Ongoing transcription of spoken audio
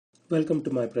Welcome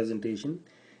to my presentation.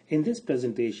 In this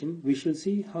presentation, we shall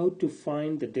see how to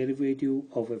find the derivative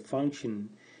of a function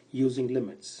using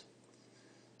limits.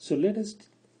 So let us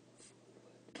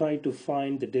try to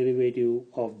find the derivative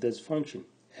of this function.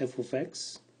 F of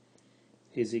x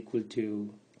is equal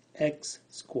to x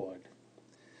squared.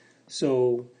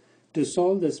 So to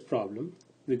solve this problem,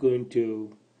 we're going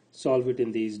to solve it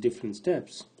in these different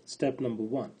steps. Step number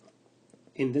one.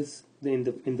 In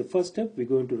the first step, we're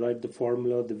going to write the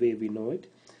formula the way we know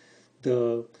it.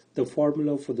 The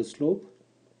formula for the slope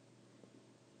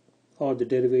or the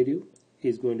derivative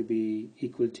is going to be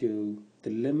equal to the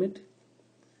limit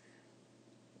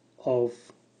of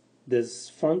this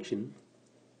function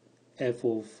f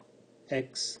of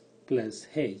x plus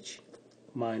h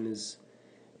minus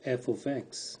f of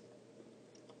x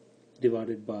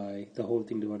divided by the whole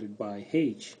thing divided by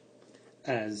h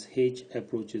as h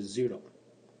approaches 0.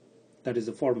 That is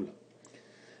the formula.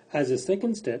 As a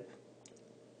second step,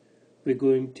 we're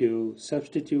going to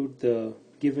substitute the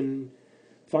given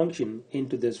function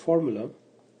into this formula.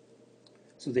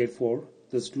 So therefore,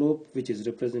 the slope, which is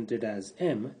represented as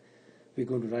m, we're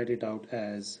going to write it out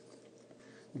as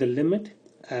the limit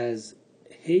as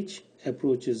h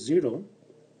approaches 0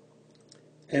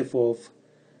 f of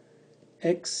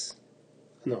x,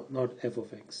 no, not f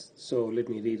of x. So let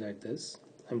me rewrite this.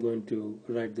 I'm going to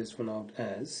write this one out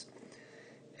as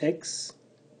x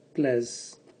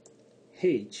plus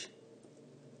h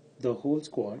the whole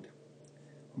squared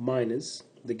minus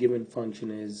the given function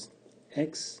is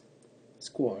x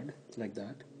squared, like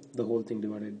that, the whole thing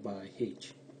divided by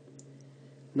h.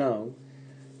 Now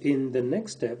in the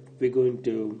next step, we're going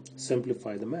to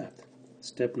simplify the math.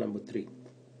 Step number 3.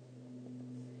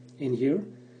 In here,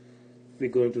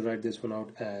 we're going to write this one out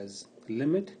as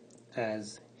limit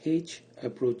as h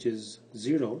approaches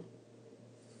 0.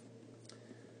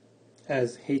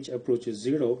 As h approaches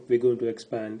 0, we're going to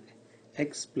expand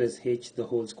x plus h the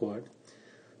whole squared.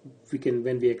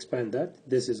 When we expand that,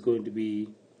 this is going to be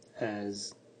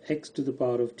as x to the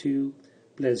power of 2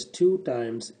 plus 2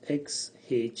 times x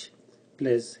h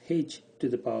plus h to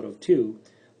the power of 2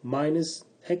 minus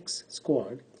x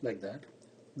squared, like that,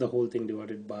 the whole thing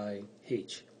divided by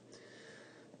h.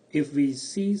 If we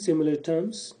see similar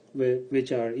terms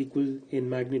which are equal in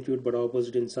magnitude but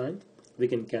opposite in sign, we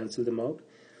can cancel them out.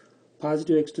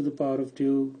 Positive x to the power of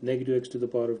 2, negative x to the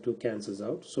power of 2 cancels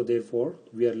out. So therefore,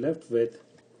 we are left with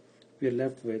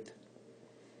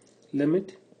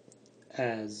limit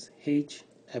as h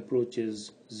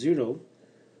approaches 0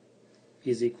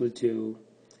 is equal to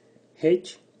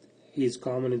h is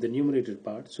common in the numerator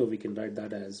part, so we can write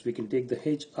that as, we can take the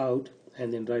h out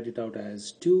and then write it out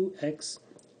as 2x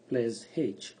plus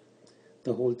h,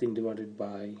 the whole thing divided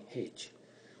by h.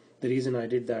 The reason I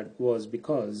did that was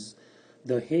because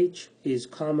the h is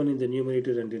common in the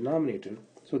numerator and denominator,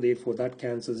 so therefore that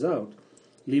cancels out,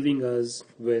 leaving us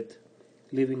with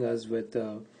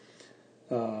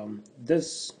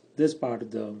this part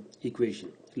of the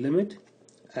equation. Limit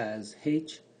as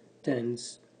h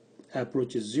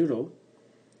approaches 0,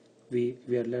 we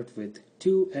are left with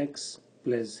 2x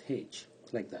plus h,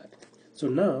 like that. So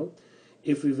now,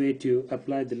 if we were to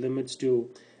apply the limits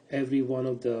to every one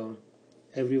of the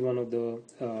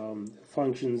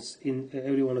functions in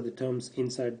every one of the terms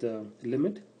inside the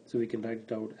limit, so we can write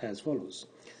it out as follows: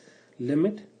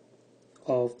 limit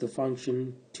of the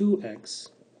function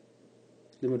 2x,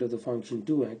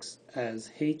 as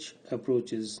h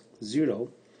approaches 0,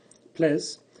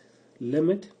 plus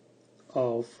limit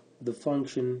of the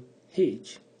function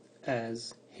h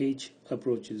as h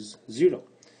approaches 0.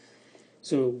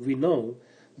 So we know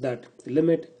that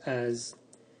limit as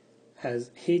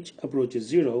h approaches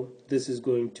 0, this is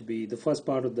going to be the first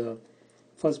part of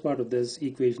this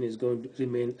equation is going to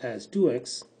remain as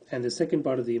 2x, and the second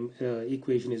part of the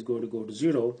equation is going to go to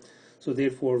 0. So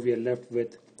therefore we are left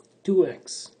with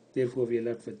 2x.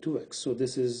 So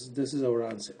this is our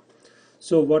answer.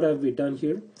 So what have we done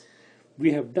here?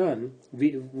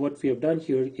 What we have done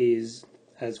here is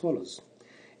as follows: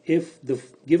 if the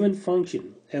given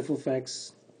function f of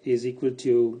x is equal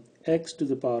to x to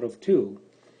the power of 2,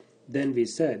 then we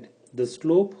said the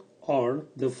slope or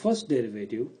the first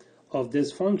derivative of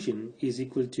this function is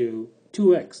equal to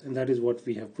 2x, and that is what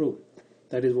we have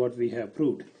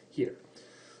proved. Here.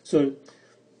 So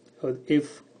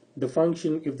if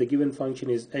the given function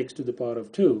is x to the power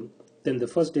of 2, then the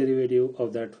first derivative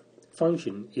of that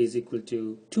function is equal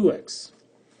to 2x.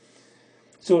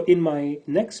 So in my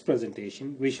next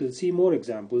presentation, we shall see more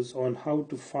examples on how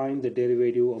to find the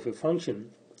derivative of a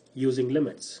function using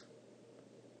limits.